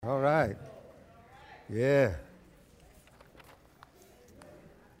right. Yeah.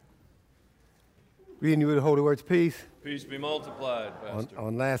 Reading you with the Holy Words, peace. Peace be multiplied, Pastor.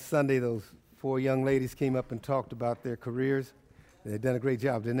 On last Sunday, those 4 young ladies came up and talked about their careers. They've done a great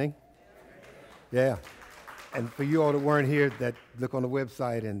job, didn't they? Yeah. And for you all that weren't here, that look on the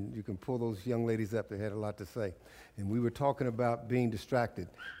website and you can pull those young ladies up. They had a lot to say. And we were talking about being distracted.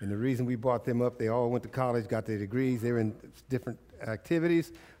 And the reason we brought them up, they all went to college, got their degrees. They're in different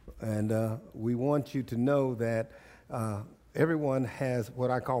activities. And we want you to know that everyone has what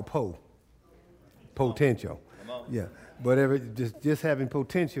I call potential. Yeah. But just having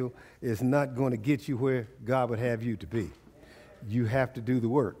potential is not going to get you where God would have you to be. You have to do the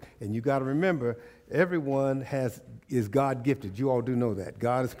work. And you got to remember, everyone is God gifted. You all do know that.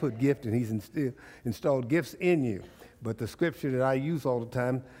 God has put gift and he's installed gifts in you. But the scripture that I use all the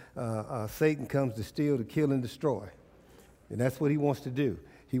time, Satan comes to steal, to kill, and destroy. And that's what he wants to do.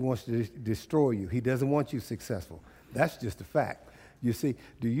 He wants to destroy you. He doesn't want you successful. That's just a fact. You see,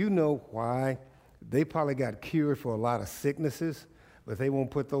 do you know why they probably got cured for a lot of sicknesses, but they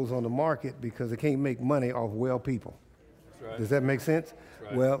won't put those on the market because they can't make money off well people? Right. Does that make sense?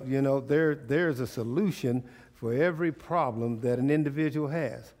 Right. Well, you know, there's a solution for every problem that an individual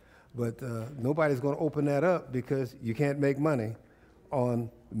has. But nobody's going to open that up because you can't make money on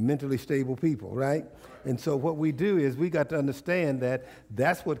mentally stable people, right? And so what we do is we got to understand that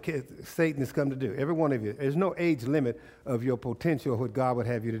that's what Satan has come to do. Every one of you. There's no age limit of your potential, what God would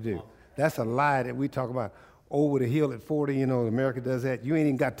have you to do. That's a lie that we talk about. Over the hill at 40, you know, America does that. You ain't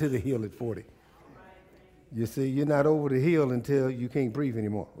even got to the hill at 40. You see, you're not over the hill until you can't breathe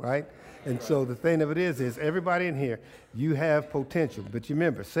anymore, right? And so the thing of it is everybody in here, you have potential. But you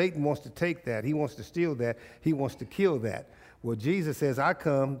remember, Satan wants to take that. He wants to steal that. He wants to kill that. Well, Jesus says, I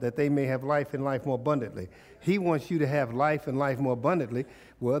come that they may have life and life more abundantly. He wants you to have life and life more abundantly.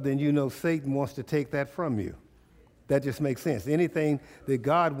 Well, then you know Satan wants to take that from you. That just makes sense. Anything that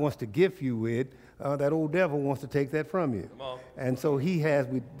God wants to gift you with, that old devil wants to take that from you. Come on. And so he has,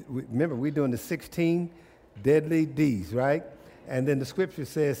 remember, we're doing the 16 deadly D's, right? And then the scripture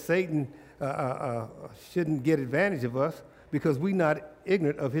says Satan shouldn't get advantage of us because we're not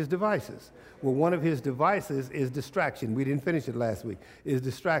ignorant of his devices. Well, one of his devices is distraction. We didn't finish it last week, is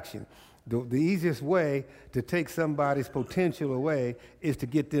distraction. The easiest way to take somebody's potential away is to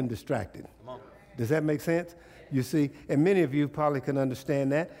get them distracted. Does that make sense? You see, and many of you probably can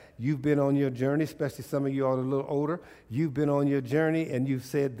understand that. You've been on your journey, especially some of you are a little older. You've been on your journey and you've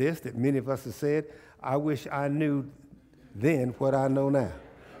said this, that many of us have said, I wish I knew then what I know now.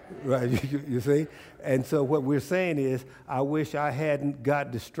 Right, you see? And so what we're saying is, I wish I hadn't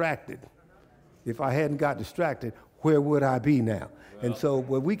got distracted. If I hadn't got distracted, where would I be now? Well, and so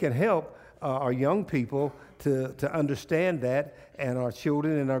what we can help our young people to understand that, and our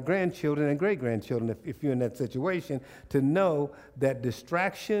children and our grandchildren and great-grandchildren, if you're in that situation, to know that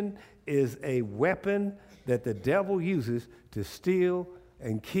distraction is a weapon that the devil uses to steal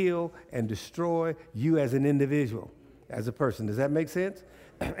and kill and destroy you as an individual, as a person. Does that make sense?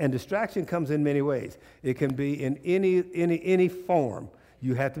 And distraction comes in many ways. It can be in any form.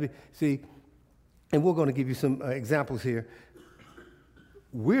 You have to be, see, and we're going to give you some examples here.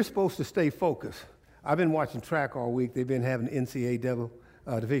 We're supposed to stay focused. I've been watching track all week. They've been having NCAA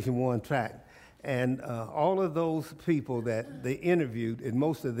Division I track. And all of those people that they interviewed, and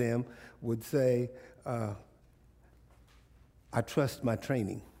most of them would say, I trust my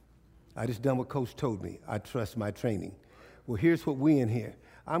training. I just done what Coach told me. I trust my training. Well, here's what we in here.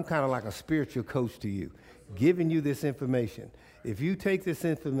 I'm kind of like a spiritual coach to you, giving you this information. If you take this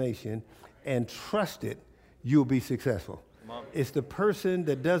information and trust it, you'll be successful. It's the person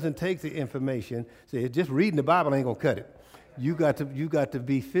that doesn't take the information. See, just reading the Bible ain't gonna cut it. You got to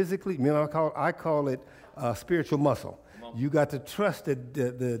be physically. You know, I call it spiritual muscle. You got to trust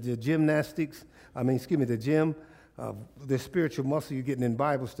the gymnastics. The gym. The spiritual muscle you're getting in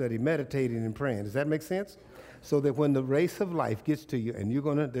Bible study, meditating and praying. Does that make sense? So that when the race of life gets to you,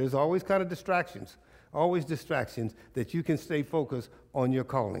 and there's always kind of distractions, that you can stay focused on your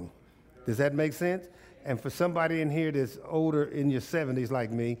calling. Does that make sense? And for somebody in here that's older, in your 70s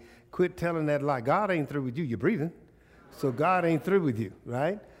like me, quit telling that lie. God ain't through with you. You're breathing. So God ain't through with you,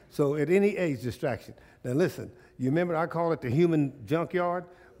 right? So at any age, distraction. Now listen, you remember I call it the human junkyard?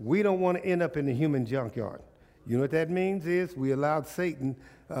 We don't want to end up in the human junkyard. You know what that means is we allowed Satan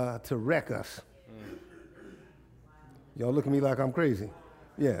to wreck us. Y'all look at me like I'm crazy.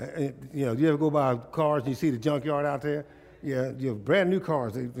 Yeah, you ever go by cars and you see the junkyard out there? Yeah, you have brand new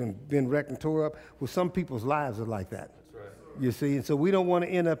cars. They've been wrecked and tore up. Well, some people's lives are like that. That's right. You see, and so we don't want to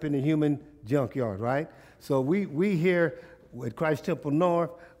end up in the human junkyard, right? So we here at Christ Temple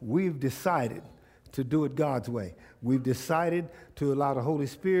North, we've decided to do it God's way. We've decided to allow the Holy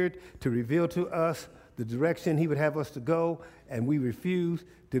Spirit to reveal to us the direction he would have us to go, and we refuse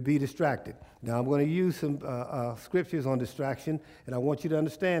to be distracted. Now, I'm going to use some scriptures on distraction, and I want you to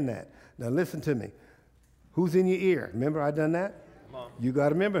understand that. Now, listen to me. Who's in your ear? Remember I done that? You got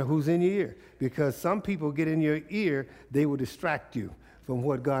to remember who's in your ear, because some people get in your ear, they will distract you from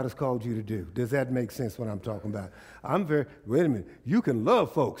what God has called you to do. Does that make sense what I'm talking about? Wait a minute, you can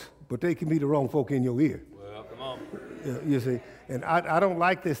love folks, but they can be the wrong folk in your ear. Well, come on. You see, and I don't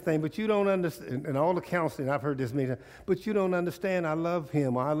like this thing, but you don't understand, and all the counseling, I've heard this many times, but you don't understand, I love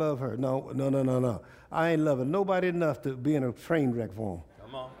him, or I love her. No. I ain't loving nobody enough to be in a train wreck for them.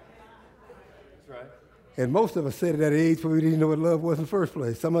 Come on. That's right. And most of us said it at an age where we didn't know what love was in the first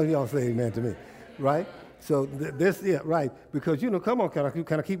place. Some of y'all say amen to me, right? So right, because, come on,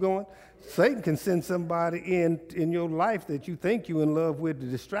 can I keep going? Satan can send somebody in your life that you think you're in love with to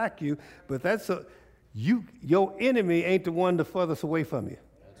distract you, but your enemy ain't the one to furthest away from you.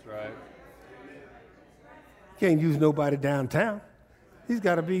 That's right. Can't use nobody downtown. He's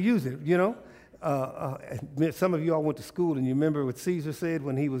got to be using, some of y'all went to school, and you remember what Caesar said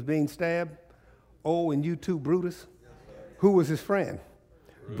when he was being stabbed? Oh, and you too, Brutus? Who was his friend?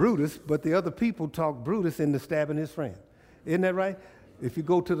 Brutus, but the other people talked Brutus into stabbing his friend. Isn't that right? If you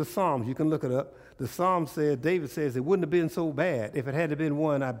go to the Psalms, you can look it up. The Psalm says, David says, it wouldn't have been so bad if it had been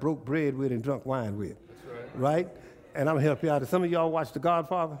one I broke bread with and drunk wine with. That's right. And I'm going to help you out. Some of y'all watch The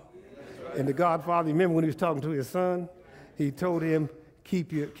Godfather? Right. And The Godfather, you remember when he was talking to his son? He told him,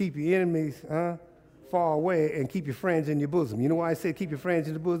 keep your enemies far away and keep your friends in your bosom. You know why I said keep your friends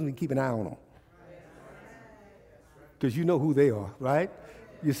in the bosom? And keep an eye on them. Because you know who they are, right?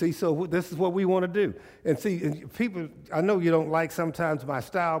 You see, so this is what we want to do. And see, people, I know you don't like sometimes my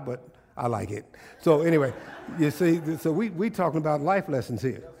style, but I like it. So anyway, you see, so we talking about life lessons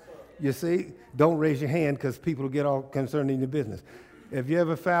here. You see, don't raise your hand because people will get all concerned in your business. Have you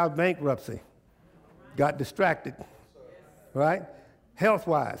ever filed bankruptcy? Got distracted, right?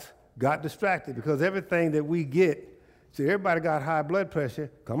 Health-wise, got distracted because everything that we get, see, everybody got high blood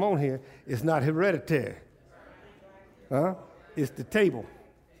pressure. Come on here. It's not hereditary. It's the table,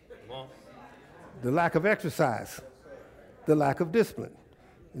 the lack of exercise, the lack of discipline.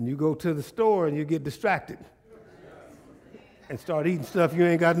 And you go to the store and you get distracted and start eating stuff you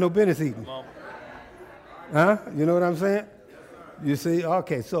ain't got no business eating. You know what I'm saying? You see,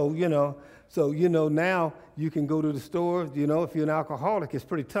 okay, so now you can go to the store, if you're an alcoholic, it's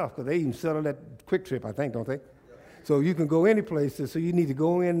pretty tough because they even sell it at Quick Trip, I think, don't they? So you can go any place, so you need to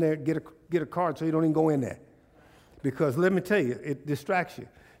go in there, get a card so you don't even go in there. Because let me tell you, it distracts you.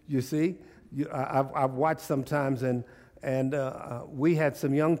 You see, I've watched sometimes, and we had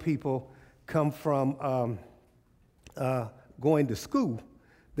some young people come from going to school.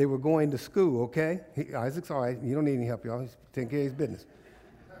 They were going to school, okay? Isaac's all right. You don't need any help, y'all. He's taking care of his business.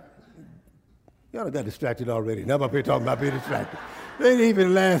 Y'all got distracted already. Now I'm up here talking about being distracted. They didn't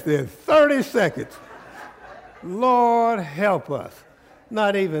even last there 30 seconds. Lord help us.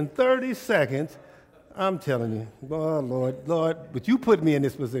 Not even 30 seconds. I'm telling you, oh, Lord, but you put me in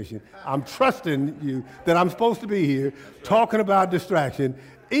this position. I'm trusting you that I'm supposed to be here talking about distraction,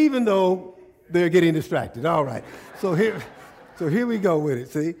 even though they're getting distracted. All right. So here we go with it.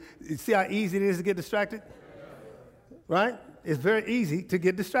 See? You see how easy it is to get distracted? Right? It's very easy to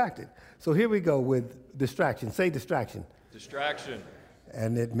get distracted. So here we go with distraction. Say distraction. Distraction.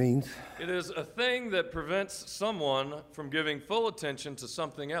 And it means? It is a thing that prevents someone from giving full attention to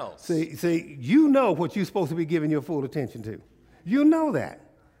something else. See, you know what you're supposed to be giving your full attention to. You know that.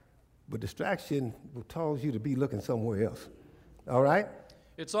 But distraction will cause you to be looking somewhere else. All right?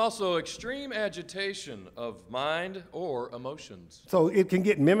 It's also extreme agitation of mind or emotions. So it can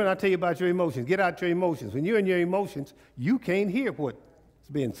remember I tell you about your emotions. Get out your emotions. When you're in your emotions, you can't hear what's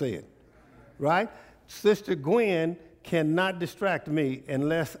being said. Right? Sister Gwen cannot distract me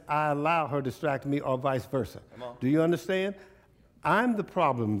unless I allow her to distract me or vice versa. Do you understand? I'm the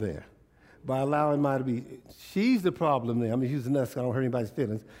problem there by allowing mine to be. She's the problem there. I'm using us so I don't hurt anybody's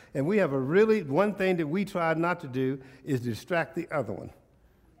feelings. And we have one thing that we try not to do is distract the other one.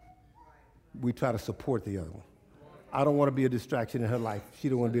 We try to support the other one. I don't want to be a distraction in her life. She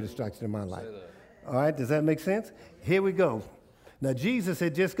don't want to be a distraction in my life. All right, does that make sense? Here we go. Now, Jesus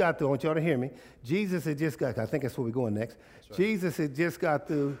had just got through, I want y'all to hear me. Jesus had just got, I think that's where we're going next. Right. Jesus had just got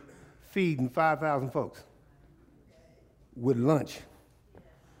through feeding 5,000 folks with lunch.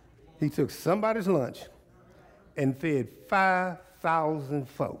 He took somebody's lunch and fed 5,000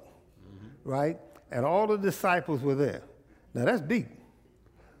 folk, right? And all the disciples were there. Now, that's deep.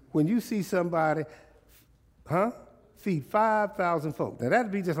 When you see somebody, feed 5,000 folks. Now,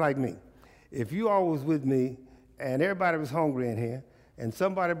 that'd be just like me. If you all was with me and everybody was hungry in here and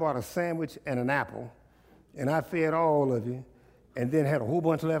somebody bought a sandwich and an apple and I fed all of you and then had a whole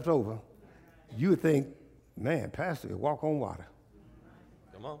bunch left over, you would think, man, Pastor could walk on water.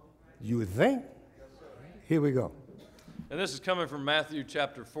 Come on. You would think. Here we go. And this is coming from Matthew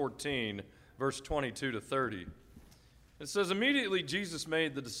chapter 14, verse 22 to 30. It says, immediately Jesus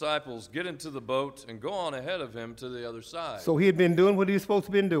made the disciples get into the boat and go on ahead of him to the other side. So he had been doing what he was supposed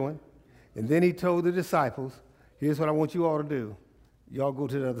to have been doing, and then he told the disciples, here's what I want you all to do. Y'all go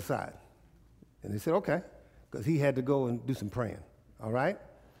to the other side. And they said, okay, because he had to go and do some praying, all right?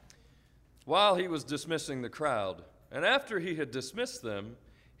 While he was dismissing the crowd, and after he had dismissed them,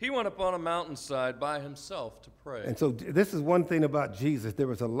 he went up on a mountainside by himself to pray. And so this is one thing about Jesus. There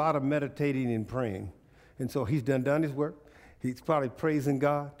was a lot of meditating and praying. And so he's done his work. He's probably praising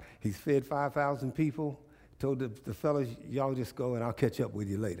God. He's fed 5,000 people. Told the fellas, y'all just go and I'll catch up with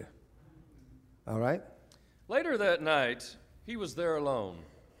you later. All right? Later that night, he was there alone.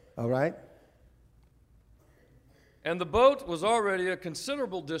 All right? And the boat was already a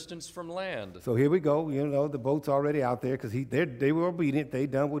considerable distance from land. So here we go. You know, the boat's already out there because they were obedient. They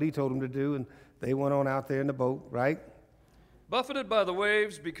done what he told them to do, and they went on out there in the boat, right? Buffeted by the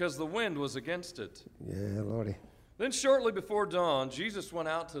waves because the wind was against it. Yeah, Lordy. Then shortly before dawn, Jesus went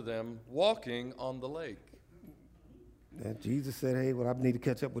out to them, walking on the lake. And Jesus said, hey, well, I need to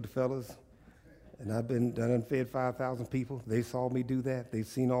catch up with the fellas. And I done fed 5,000 people. They saw me do that. They've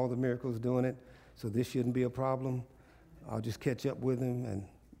seen all the miracles doing it. So this shouldn't be a problem. I'll just catch up with him, and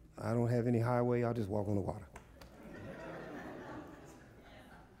I don't have any highway. I'll just walk on the water.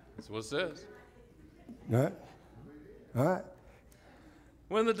 That's what it says. All right? All right.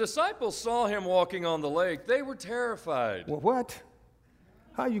 When the disciples saw him walking on the lake, they were terrified. Well, what?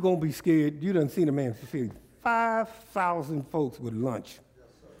 How you going to be scared? You done seen a man feed 5,000 folks with lunch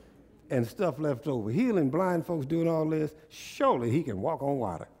and stuff left over. Healing blind folks, doing all this. Surely he can walk on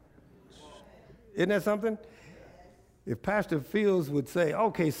water. Isn't that something? If Pastor Fields would say,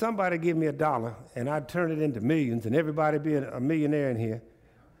 okay, somebody give me $1 and I'd turn it into millions and everybody be a millionaire in here,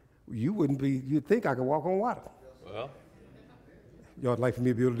 you'd think I could walk on water. Well, y'all'd like for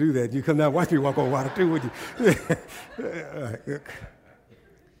me to be able to do that. You come down and watch me walk on water too, would you?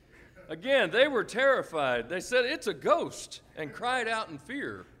 again, they were terrified. They said, it's a ghost, and cried out in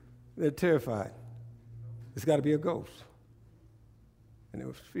fear. They're terrified. It's got to be a ghost. And it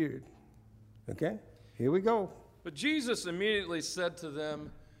was feared. Okay? Here we go. But Jesus immediately said to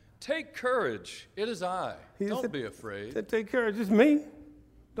them, take courage, it is I. Don't be afraid. Take courage, it's me.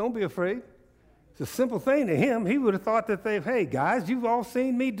 Don't be afraid. It's a simple thing to him. He would have thought that hey, guys, you've all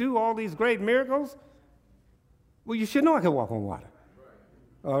seen me do all these great miracles. Well, you should know I can walk on water.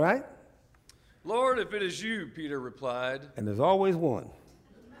 All right? Lord, if it is you, Peter replied. And there's always one.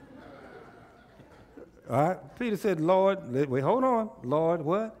 All right? Peter said, Lord, wait, hold on. Lord,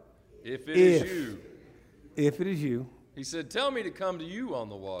 what? If it is you. If it is you. He said, tell me to come to you on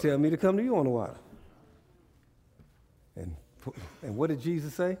the water. Tell me to come to you on the water. And what did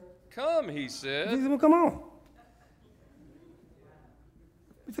Jesus say? Come, he said. Jesus said, well, come on.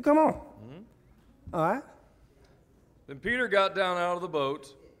 He said, come on. Mm-hmm. All right. Then Peter got down out of the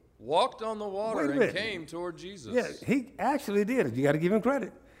boat, walked on the water, and came toward Jesus. Yeah, he actually did it. You got to give him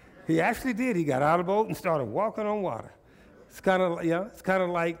credit. He actually did. He got out of the boat and started walking on water. It's kind of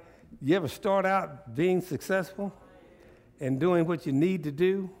like, you ever start out being successful and doing what you need to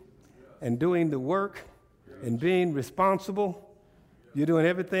do and doing the work and being responsible? You're doing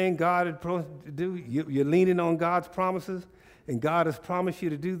everything God had promised to do. You're leaning on God's promises, and God has promised you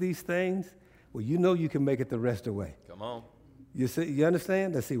to do these things. Well, you know you can make it the rest of the way. Come on. You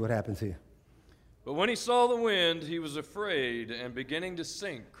understand? Let's see what happens here. But when he saw the wind, he was afraid, and beginning to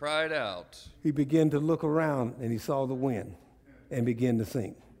sink, cried out. He began to look around, and he saw the wind and began to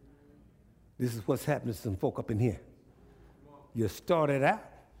sink. This is what's happening to some folk up in here. You started out,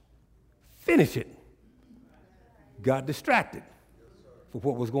 finish it. Got distracted for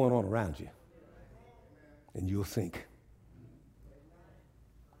what was going on around you, and you'll sink.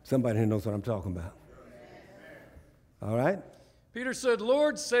 Somebody here knows what I'm talking about. All right? Peter said,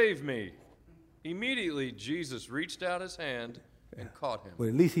 Lord, save me. Immediately, Jesus reached out his hand and caught him. Well,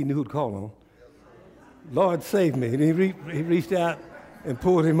 at least he knew who to call on. Lord, save me. And he reached out and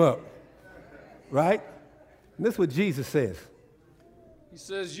pulled him up. Right? And this is what Jesus says. He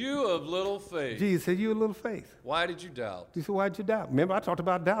says, you of little faith. Jesus said, you of little faith. Why did you doubt? He said, why'd you doubt? Remember, I talked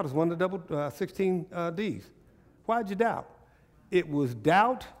about doubt as one of the 16 Ds. Why'd you doubt? It was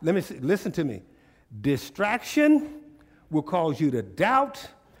doubt. Listen to me. Distraction will cause you to doubt,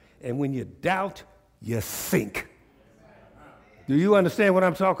 and when you doubt, you sink. Do you understand what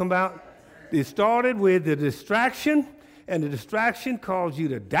I'm talking about? It started with the distraction, and the distraction caused you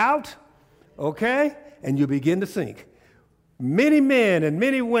to doubt, okay? And you begin to sink. Many men and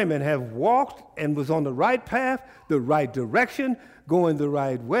many women have walked and was on the right path, the right direction, going the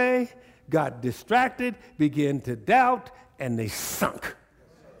right way, got distracted, began to doubt, and they sunk.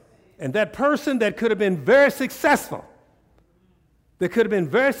 And that person that could have been very successful,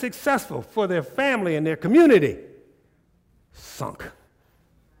 for their family and their community, sunk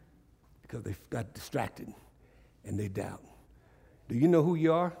because they got distracted and they doubt. Do you know who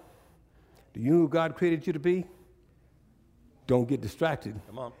you are? Do you know who God created you to be? Don't get distracted.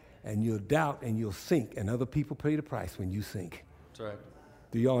 Come on. And you'll doubt and you'll sink, and other people pay the price when you sink. That's right.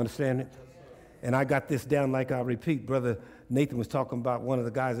 Do y'all understand it? And I got this down like I repeat. Brother Nathan was talking about one of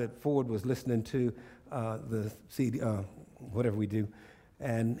the guys at Ford was listening to the CD, whatever we do,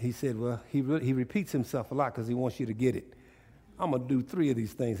 and he said, well, he repeats himself a lot because he wants you to get it. I'm going to do 3 of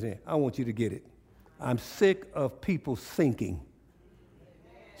these things here. I want you to get it. I'm sick of people sinking,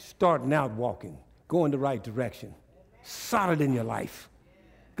 starting out walking, going the right direction, solid in your life.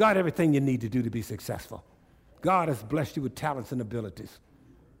 Got everything you need to do to be successful. God has blessed you with talents and abilities.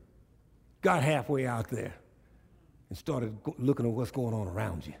 Got halfway out there and started looking at what's going on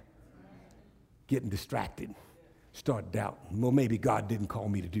around you, getting distracted, start doubting. Well, maybe God didn't call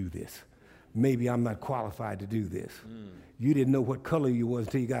me to do this. Maybe I'm not qualified to do this. You didn't know what color you was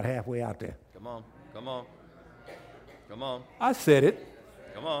until you got halfway out there. Come on. Come on. Come on. I said it.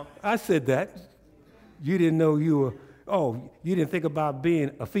 Come on. I said that. You didn't know you didn't think about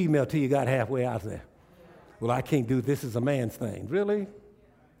being a female till you got halfway out there. Well, I can't do it. This is a man's thing. Really?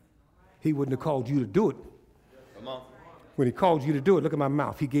 He wouldn't have called you to do it. Come on. When he called you to do it, look at my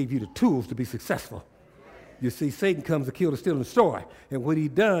mouth. He gave you the tools to be successful. You see, Satan comes to kill, to steal, and destroy. And what he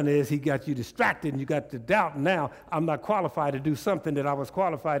done is he got you distracted, and you got to doubt. Now, I'm not qualified to do something that I was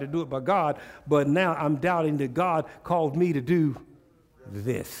qualified to do it by God, but now I'm doubting that God called me to do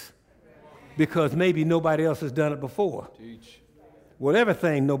this. Because maybe nobody else has done it before. Teach. Well,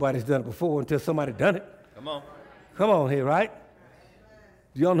 everything nobody's done it before until somebody done it. Come on. Come on here, right?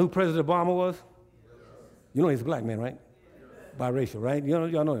 Do y'all know who President Obama was? You know he's a black man, right? Biracial, right? Y'all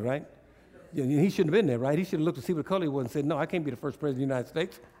know it, right? He shouldn't have been there, right? He should have looked to see what color he was and said, no, I can't be the first president of the United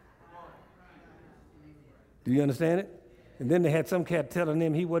States. Do you understand it? And then they had some cat telling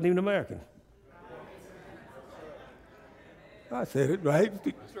them he wasn't even American. I said it, right?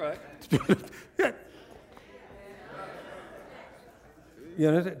 That's right.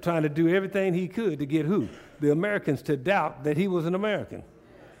 You know, trying to do everything he could to get who? The Americans to doubt that he was an American.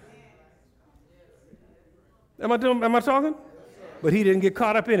 Am I talking? But he didn't get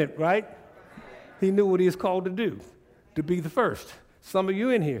caught up in it, right? He knew what he was called to do, to be the first. Some of you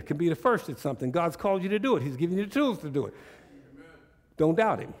in here can be the first at something. God's called you to do it. He's giving you the tools to do it. Amen. Don't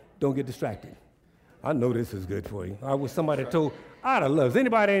doubt him. Don't get distracted. I know this is good for you. I wish somebody told, I'd have loved. Is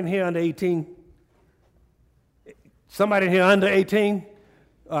anybody in here under 18? Somebody in here under 18?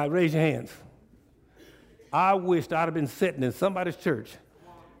 All right, raise your hands. I wished I'd have been sitting in somebody's church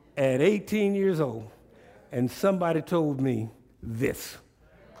at 18 years old and somebody told me this.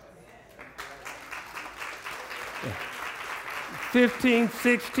 15,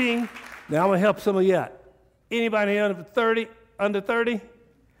 16. Now I'm going to help some of you out. Anybody here under 30?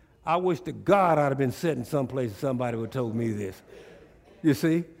 I wish to God I'd have been sitting someplace and somebody would have told me this. You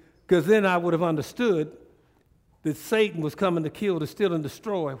see? Because then I would have understood that Satan was coming to kill, to steal, and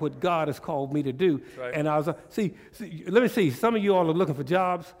destroy what God has called me to do. Right. And I was, see, let me see. Some of you all are looking for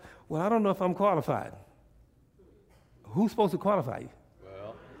jobs. Well, I don't know if I'm qualified. Who's supposed to qualify you?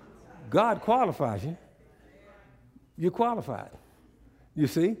 Well, God qualifies you. You're qualified. You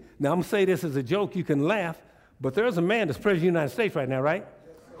see? Now, I'm going to say this as a joke. You can laugh, but there's a man that's president of the United States right now, right?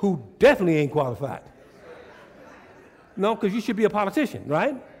 Who definitely ain't qualified. No, because you should be a politician,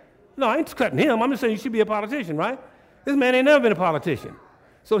 right? No, I ain't cutting him. I'm just saying you should be a politician, right? This man ain't never been a politician.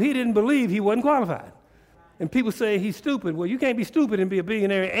 So he didn't believe he wasn't qualified. And people say he's stupid. Well, you can't be stupid and be a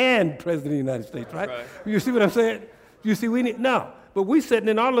billionaire and president of the United States, right? You see what I'm saying? You see, no. But we sitting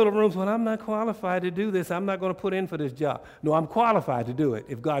in our little rooms, well, I'm not qualified to do this. I'm not going to put in for this job. No, I'm qualified to do it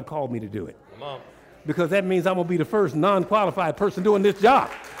if God called me to do it. Come on. Because that means I'm going to be the first non-qualified person doing this job.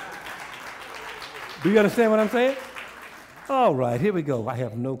 Do you understand what I'm saying? All right, here we go. I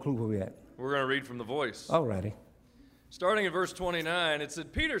have no clue where we're at. We're going to read from the Voice. All righty. Starting in verse 29, it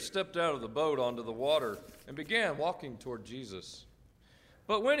said, Peter stepped out of the boat onto the water and began walking toward Jesus.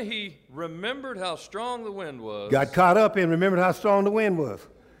 But when he remembered how strong the wind was... Got caught up and remembered how strong the wind was.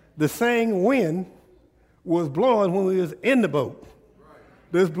 The same wind was blowing when we was in the boat.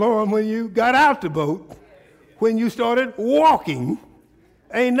 This blowing when you got out the boat. When you started walking,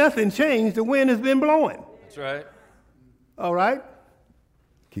 ain't nothing changed. The wind has been blowing. That's right. All right?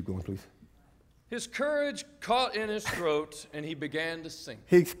 Keep going, please. His courage caught in his throat, and he began to sink.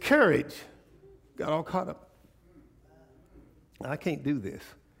 His courage got all caught up. I can't do this.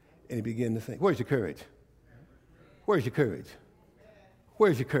 And he began to think, where's your courage? Where's your courage?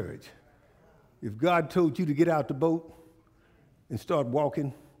 Where's your courage? If God told you to get out the boat and start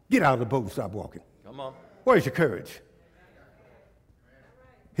walking, get out of the boat and stop walking. Come on. Where's your courage?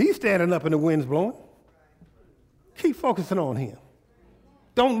 He's standing up and the wind's blowing. Keep focusing on him.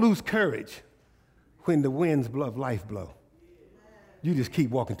 Don't lose courage when the winds of life blow. You just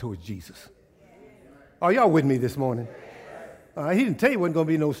keep walking towards Jesus. Are y'all with me this morning? He didn't tell you there wasn't going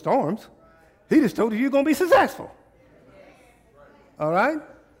to be no storms. He just told you you're going to be successful. All right?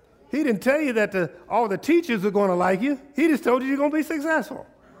 He didn't tell you that all the teachers are going to like you. He just told you you're going to be successful.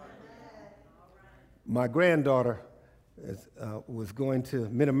 My granddaughter was going to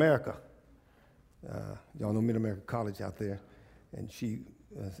Mid-America. Y'all know Mid-America College out there. And she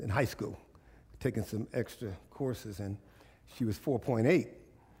was in high school, taking some extra courses, and she was 4.8.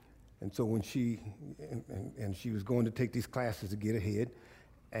 And so when she was going to take these classes to get ahead,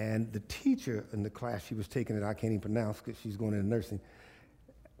 and the teacher in the class she was taking that I can't even pronounce because she's going into nursing,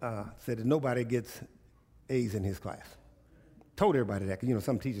 said that nobody gets A's in his class. Told everybody that, because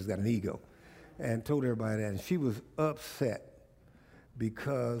some teachers got an ego, and told everybody that. And she was upset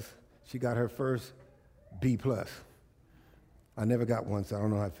because she got her first B+. I never got one, so I don't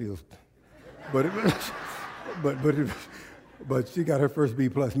know how it feels. But she got her first B+.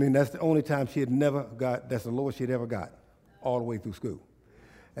 I mean, that's the only time she had never got, that's the lowest she had ever got, all the way through school.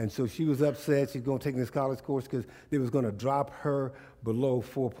 And so she was upset. She's going to take this college course because they was going to drop her below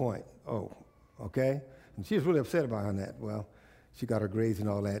 4.0, okay? And she was really upset about that. Well, she got her grades and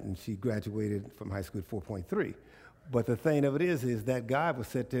all that, and she graduated from high school at 4.3. But the thing of it is that guy was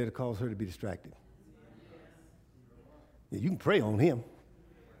set there to cause her to be distracted. Yeah, you can pray on him.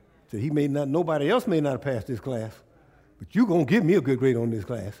 So he may not, nobody else may not have passed this class, but you're going to give me a good grade on this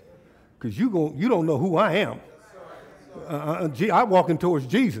class because you don't know who I am. I'm walking towards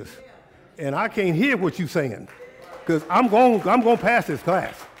Jesus, and I can't hear what you're saying because I'm going to pass this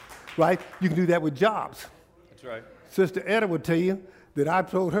class, right? You can do that with jobs. That's right. Sister Etta would tell you that I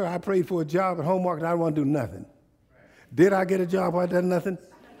told her I prayed for a job at Homework and I didn't want to do nothing. Did I get a job while I done nothing?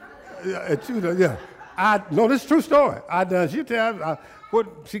 Yeah. No, this is a true story.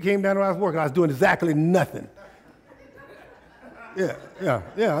 She came down where I was working. I was doing exactly nothing. Yeah.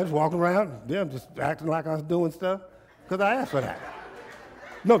 I was walking around, just acting like I was doing stuff because I asked for that.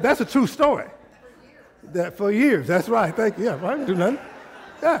 No, that's a true story. That for years, that's right. Thank you. Yeah, I didn't do nothing.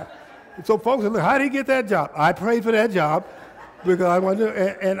 Yeah. So folks said, look, how did he get that job? I prayed for that job because I wanted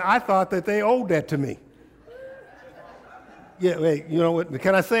to, and I thought that they owed that to me. Yeah, wait, you know what?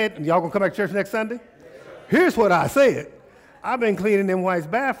 Can I say it? Y'all gonna come back to church next Sunday? Here's what I said. I've been cleaning them white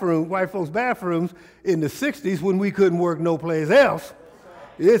folks' bathrooms in the 60s when we couldn't work no place else.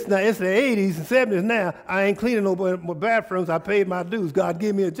 It's the 80s and 70s now. I ain't cleaning no more bathrooms. I paid my dues. God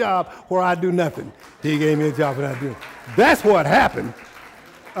gave me a job where I do nothing. He gave me a job where I do. That's what happened.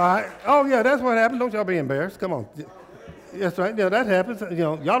 All right. Oh, yeah, that's what happened. Don't y'all be embarrassed. Come on. That's right. Yeah, that happens.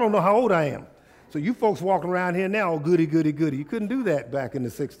 Y'all don't know how old I am. So you folks walking around here now, goody, goody, goody. You couldn't do that back in the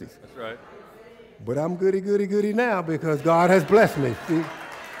 60s. That's right. But I'm goody, goody, goody now because God has blessed me. See?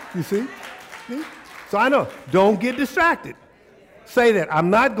 You see? So I know. Don't get distracted. Say that. I'm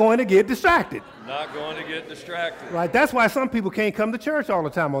not going to get distracted. Not going to get distracted. Right. That's why some people can't come to church all the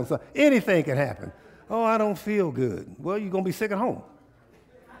time on Sunday. Anything can happen. Oh, I don't feel good. Well, you're going to be sick at home.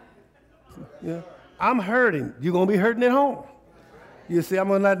 Yeah. I'm hurting. You're going to be hurting at home. You see, I'm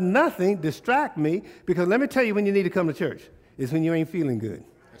going to let nothing distract me because let me tell you when you need to come to church. It's when you ain't feeling good.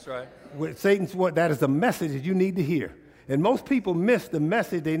 That's right. That is the message that you need to hear. And most people miss the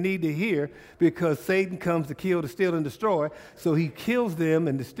message they need to hear because Satan comes to kill, to steal, and destroy. So he kills them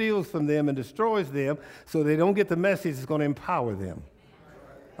and steals from them and destroys them so they don't get the message that's going to empower them.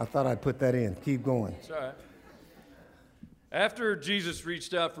 I thought I'd put that in. Keep going. That's all right. After Jesus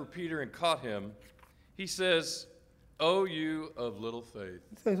reached out for Peter and caught him, he says, "Oh, you of little faith."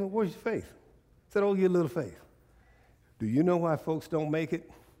 He says, well, where's your faith? He said, oh, you little faith. Do you know why folks don't make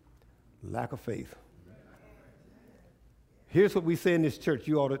it? Lack of faith. Here's what we say in this church.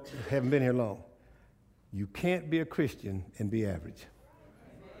 You haven't been here long. You can't be a Christian and be average.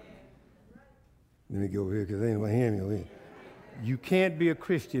 Let me go over here because ain't nobody hearing me over here. You can't be a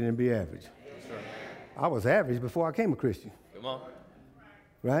Christian and be average. That's right. I was average before I became a Christian. Come on.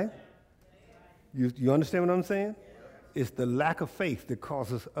 Right? You understand what I'm saying? It's the lack of faith that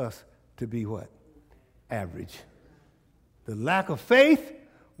causes us to be what? average. The lack of faith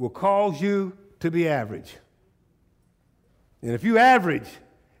will cause you to be average. And if you average,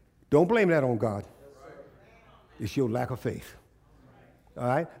 don't blame that on God. It's your lack of faith. All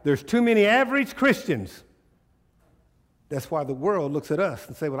right? There's too many average Christians. That's why the world looks at us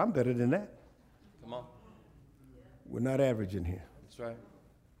and say, well, I'm better than that. Come on. We're not average in here. That's right.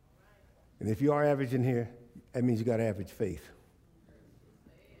 And if you are average in here, that means you got average faith.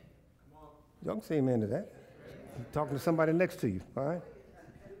 Y'all can say amen to that. You're talking to somebody next to you, all right?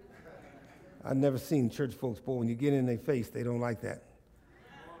 I've never seen church folks, boy, when you get in their face, they don't like that.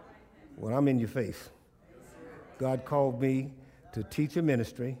 Well, I'm in your face. God called me to teach a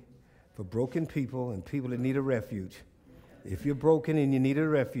ministry for broken people and people that need a refuge. If you're broken and you need a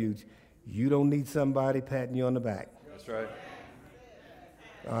refuge, you don't need somebody patting you on the back. That's right.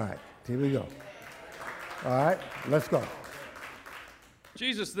 All right, here we go. All right, let's go.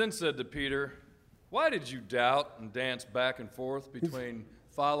 Jesus then said to Peter, "Why did you doubt and dance back and forth between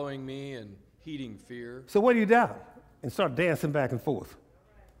following me and heeding fear?" So what do you doubt? And start dancing back and forth.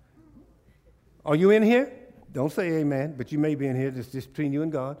 Are you in here? Don't say amen, but you may be in here just between you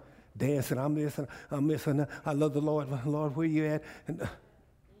and God. Dancing, I'm missing, I love the Lord. Lord, where you at? And,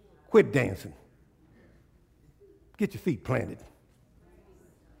 quit dancing. Get your feet planted.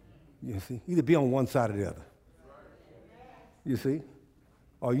 You see, either be on one side or the other. You see?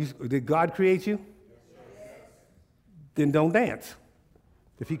 Did God create you? Then don't dance.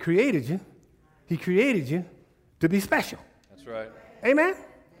 If he created you to be special. That's right. Amen?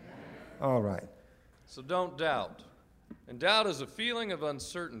 All right. So don't doubt. And doubt is a feeling of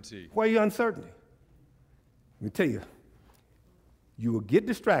uncertainty. Why are you uncertain? Let me tell you, you will get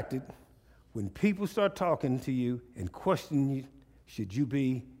distracted when people start talking to you and questioning you, should you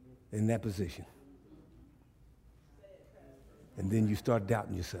be in that position? And then you start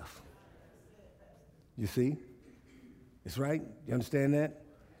doubting yourself. You see? It's right. You understand that?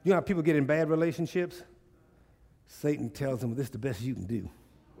 You know how people get in bad relationships? Satan tells them, well, this is the best you can do.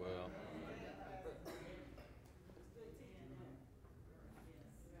 Well,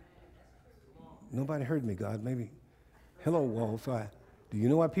 nobody heard me, God. Maybe. Hello, Walls. Do you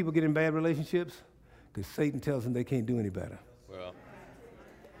know why people get in bad relationships? Because Satan tells them they can't do any better. well,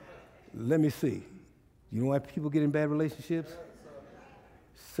 Let me see. You know why people get in bad relationships?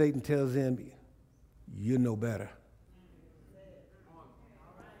 Satan tells them, you know better.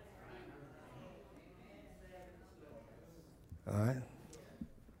 All right?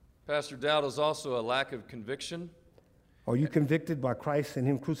 Pastor, doubt is also a lack of conviction. Are you convicted by Christ and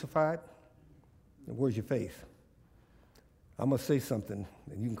him crucified? And where's your faith? I'm going to say something,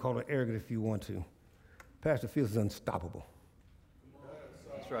 and you can call it arrogant if you want to. Pastor Fields is unstoppable.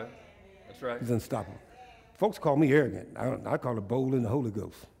 That's right. That's right. He's unstoppable. Folks call me arrogant. I call it bold in the Holy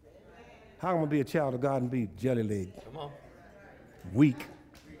Ghost. How am I going to be a child of God and be jelly-legged? Come on. Weak,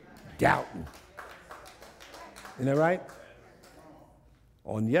 doubting. Isn't that right?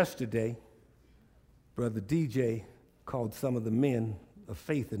 On yesterday, Brother DJ called some of the men of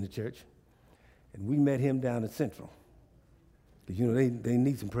faith in the church, and we met him down at Central. Because, you know, they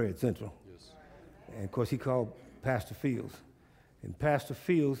need some prayer at Central. Yes. And, of course, he called Pastor Fields. And Pastor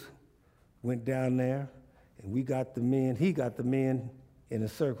Fields went down there, and he got the men in a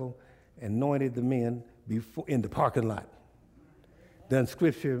circle, anointed the men in the parking lot. Done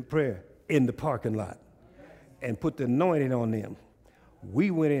scripture and prayer in the parking lot. And put the anointing on them.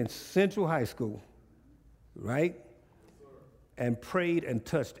 We went in Central High School, right? And prayed and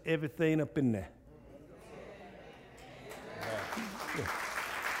touched everything up in there.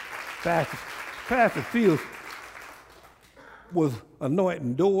 Yeah. Pastor Fields was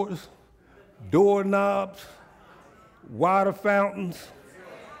anointing doors, doorknobs, water fountains,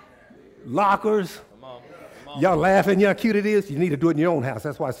 lockers. Come on. Come on. Y'all laughing, y'all cute it is? You need to do it in your own house.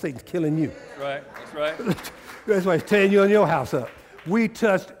 That's why Satan's killing you. That's right. That's right. That's why he's tearing you in your house up. We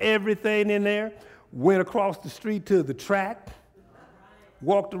touched everything in there, went across the street to the track,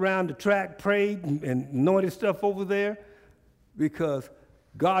 walked around the track, prayed and anointed stuff over there because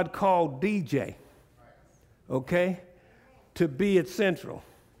God called DJ, okay, to be at Central.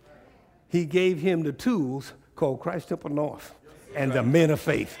 He gave him the tools called Christ Temple North and the men of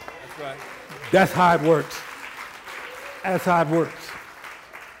faith. That's right. That's how it works. That's how it works.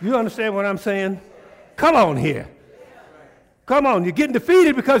 You understand what I'm saying? Come on here. Come on, you're getting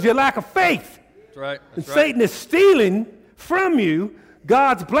defeated because you lack of faith. That's right. And That's right. Satan is stealing from you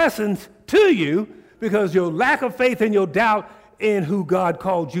God's blessings to you because your lack of faith and your doubt in who God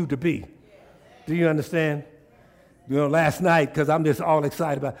called you to be. Do you understand? You know, last night, because I'm just all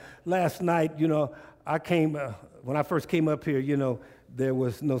excited about last night, you know, when I first came up here, you know, there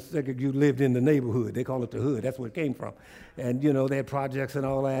was no second. You lived in the neighborhood. They call it the hood. That's where it came from. And, you know, they had projects and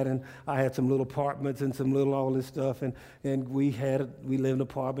all that. And I had some little apartments and some little all this stuff. And we lived in an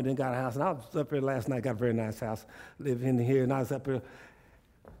apartment and got a house. And I was up here last night, got a very nice house, lived in here. And I was up here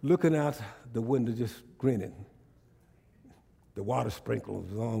looking out the window, just grinning. The water sprinkler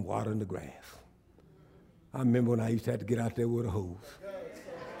was on, watering the grass. I remember when I used to have to get out there with a hose.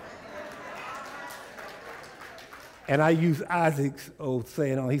 And I use Isaac's old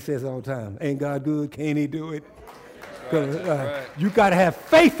saying, he says all the time, ain't God good, can't he do it? Right. You got to have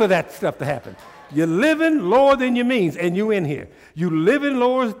faith for that stuff to happen. You're living lower than your means, and you in here. You living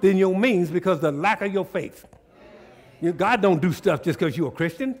lower than your means because of the lack of your faith. God don't do stuff just because you're a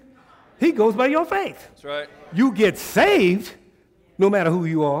Christian. He goes by your faith. That's right. You get saved, no matter who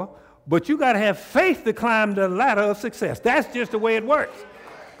you are, but you got to have faith to climb the ladder of success. That's just the way it works.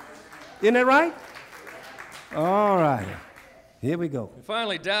 Isn't that right? All right. Here we go. And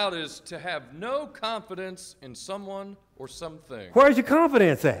finally, doubt is to have no confidence in someone or something. Where's your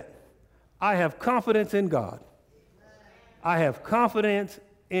confidence at? I have confidence in God. I have confidence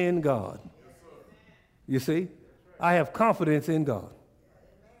in God. You see? I have confidence in God.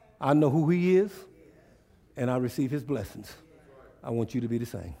 I know who He is, and I receive His blessings. I want you to be the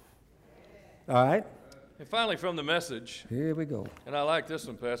same. All right? And finally, from the Message. Here we go. And I like this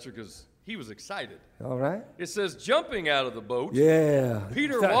one, Pastor, because he was excited. All right? It says, jumping out of the boat, Yeah.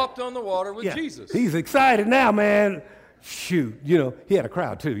 Peter walked on the water with Jesus. He's excited now, man. Shoot. You know, he had a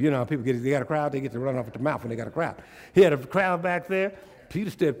crowd, too. You know how people they got a crowd, they get to run off at the mouth when they got a crowd. He had a crowd back there. Peter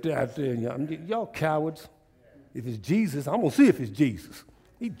stepped out there, and y'all cowards. If it's Jesus, I'm going to see if it's Jesus.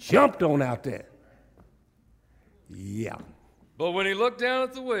 He jumped on out there. Yeah. But when he looked down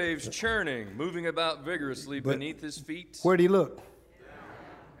at the waves, churning, moving about vigorously beneath his feet. Where'd he look?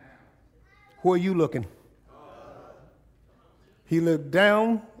 Where are you looking? He looked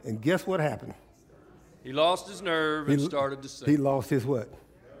down, and guess what happened? He lost his nerve and started to sink. He lost his what?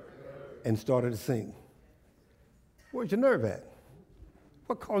 And started to sink. Where's your nerve at?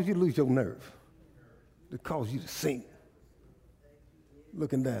 What caused you to lose your nerve? That caused you to sink?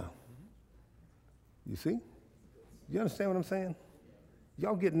 Looking down. You see? You understand what I'm saying?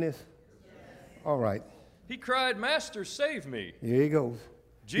 Y'all getting this? All right. He cried, Master, save me. Here he goes.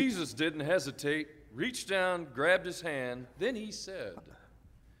 Jesus didn't hesitate, reached down, grabbed his hand. Then he said,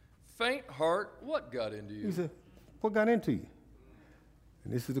 faint heart, what got into you? He said, what got into you?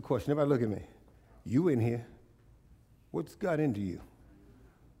 And this is the question. Everybody look at me. You in here. What's got into you?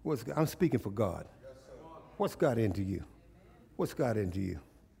 I'm speaking for God. What's got into you? What's got into you?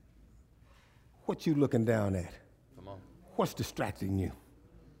 What you looking down at? Come on. What's distracting you?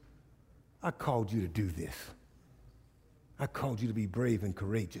 I called you to do this. I called you to be brave and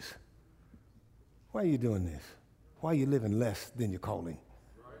courageous. Why are you doing this? Why are you living less than your calling?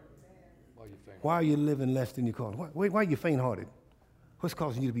 Why are you living less than your calling? Why are you faint-hearted? What's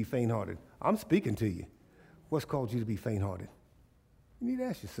causing you to be faint-hearted? I'm speaking to you. What's caused you to be faint-hearted? You need to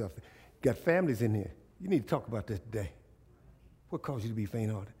ask yourself. You got families in here. You need to talk about this today. What caused you to be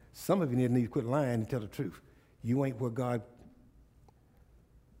faint-hearted? Some of you need to quit lying and tell the truth. You ain't what God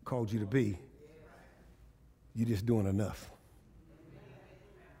called you to be. You're just doing enough.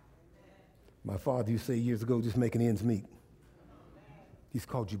 My father used to say years ago, just making ends meet. He's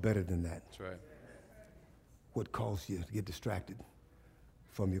called you better than that. That's right. What caused you to get distracted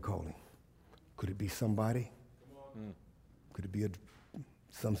from your calling? Could it be somebody? Could it be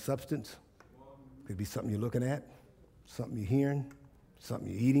some substance? Could it be something you're looking at? Something you're hearing?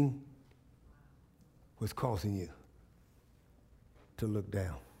 Something you're eating? What's causing you to look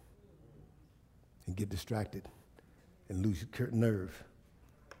down and get distracted and lose your nerve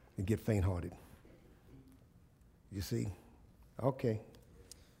and get faint-hearted? You see? Okay.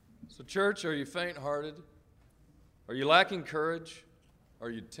 So, church, are you faint-hearted? Are you lacking courage? Are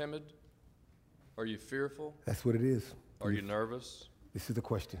you timid? Are you fearful? That's what it is. Are you nervous? This is the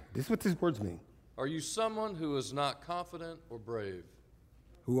question. This is what these words mean. Are you someone who is not confident or brave?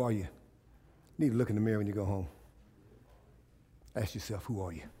 Who are you? You need to look in the mirror when you go home. Ask yourself, who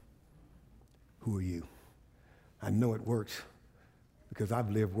are you? Who are you? I know it works because I've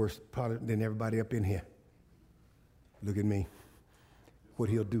lived worse probably than everybody up in here. Look at me. What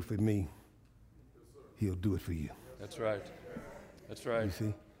he'll do for me, he'll do it for you. That's right. That's right. You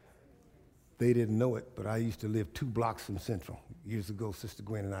see? They didn't know it, but I used to live 2 blocks from Central. Years ago, Sister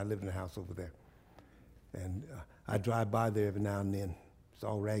Gwen and I lived in a house over there. And I drive by there every now and then. It's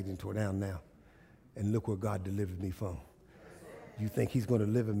all ragged and torn down now. And look where God delivered me from. You think he's going to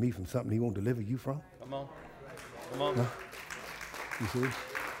deliver me from something he won't deliver you from? Come on. Come on. Huh? You see?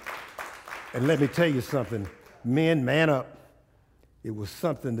 And let me tell you something. Men, man up. It was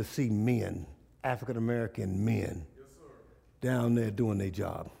something to see men, African-American men, down there doing their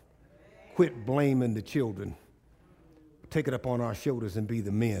job. Quit blaming the children. Take it up on our shoulders and be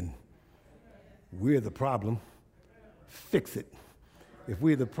the men. We're the problem. Fix it. If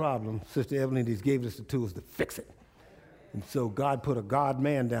we're the problem, Sister Evelyn has gave us the tools to fix it. And so God put a God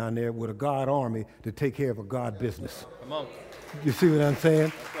man down there with a God army to take care of a God business. Come on. You see what I'm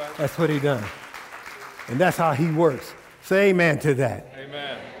saying? That's right. That's what he done. And that's how he works. Say amen to that.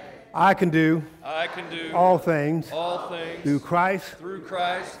 Amen. I can do I can do all things through Christ,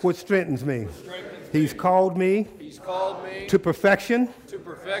 which strengthens me. strengthens He's me. called me He's called me to perfection. to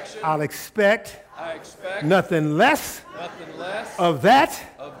perfection. I'll expect I expect nothing less nothing less of that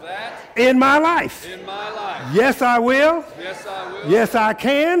of that in my life. in my life. Yes, I will. Yes, I will. Yes, I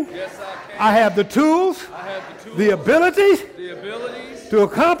can. Yes, I can. I have the tools, I have the tools, the abilities the abilities to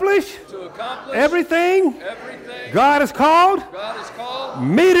accomplish to accomplish everything everything God has called God has called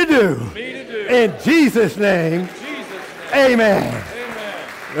me to do. me to do. In Jesus' name, In Jesus' name. amen. Amen.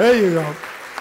 There you go.